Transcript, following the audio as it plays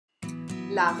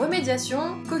La remédiation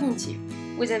cognitive.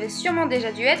 Vous avez sûrement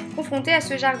déjà dû être confronté à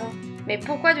ce jargon. Mais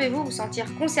pourquoi devez-vous vous sentir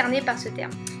concerné par ce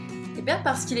terme? Eh bien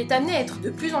parce qu'il est amené à être de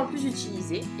plus en plus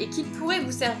utilisé et qu'il pourrait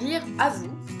vous servir à vous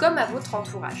comme à votre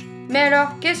entourage. Mais alors,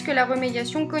 qu'est-ce que la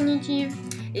remédiation cognitive?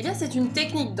 Eh bien c'est une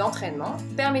technique d'entraînement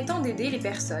permettant d'aider les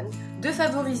personnes, de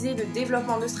favoriser le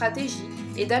développement de stratégies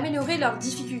et d'améliorer leurs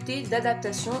difficultés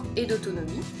d'adaptation et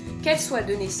d'autonomie, qu'elles soient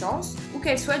de naissance ou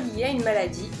qu'elles soient liées à une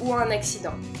maladie ou à un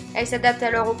accident. Elle s'adapte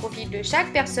alors au profil de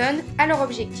chaque personne, à leur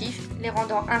objectif, les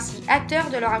rendant ainsi acteurs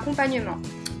de leur accompagnement.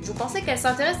 Vous pensez qu'elle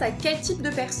s'intéresse à quel type de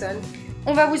personnes?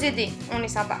 On va vous aider, on est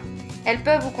sympa. Elles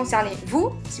peuvent vous concerner,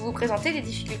 vous, si vous présentez des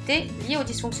difficultés liées au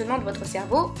dysfonctionnement de votre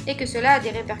cerveau et que cela a des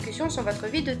répercussions sur votre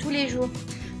vie de tous les jours.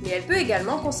 Mais elle peut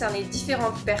également concerner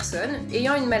différentes personnes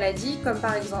ayant une maladie comme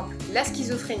par exemple la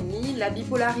schizophrénie, la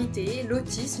bipolarité,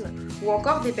 l'autisme ou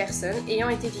encore des personnes ayant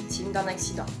été victimes d'un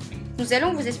accident. Nous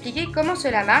allons vous expliquer comment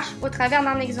cela marche au travers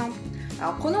d'un exemple.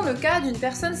 Alors prenons le cas d'une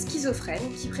personne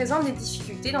schizophrène qui présente des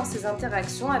difficultés dans ses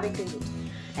interactions avec les autres.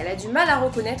 Elle a du mal à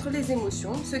reconnaître les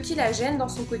émotions, ce qui la gêne dans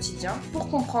son quotidien pour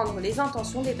comprendre les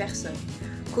intentions des personnes.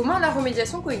 Comment la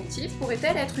remédiation cognitive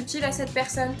pourrait-elle être utile à cette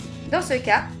personne? Dans ce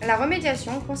cas, la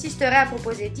remédiation consisterait à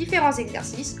proposer différents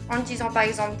exercices en utilisant par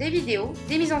exemple des vidéos,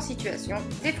 des mises en situation,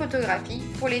 des photographies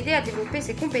pour l'aider à développer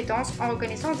ses compétences en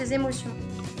reconnaissance des émotions.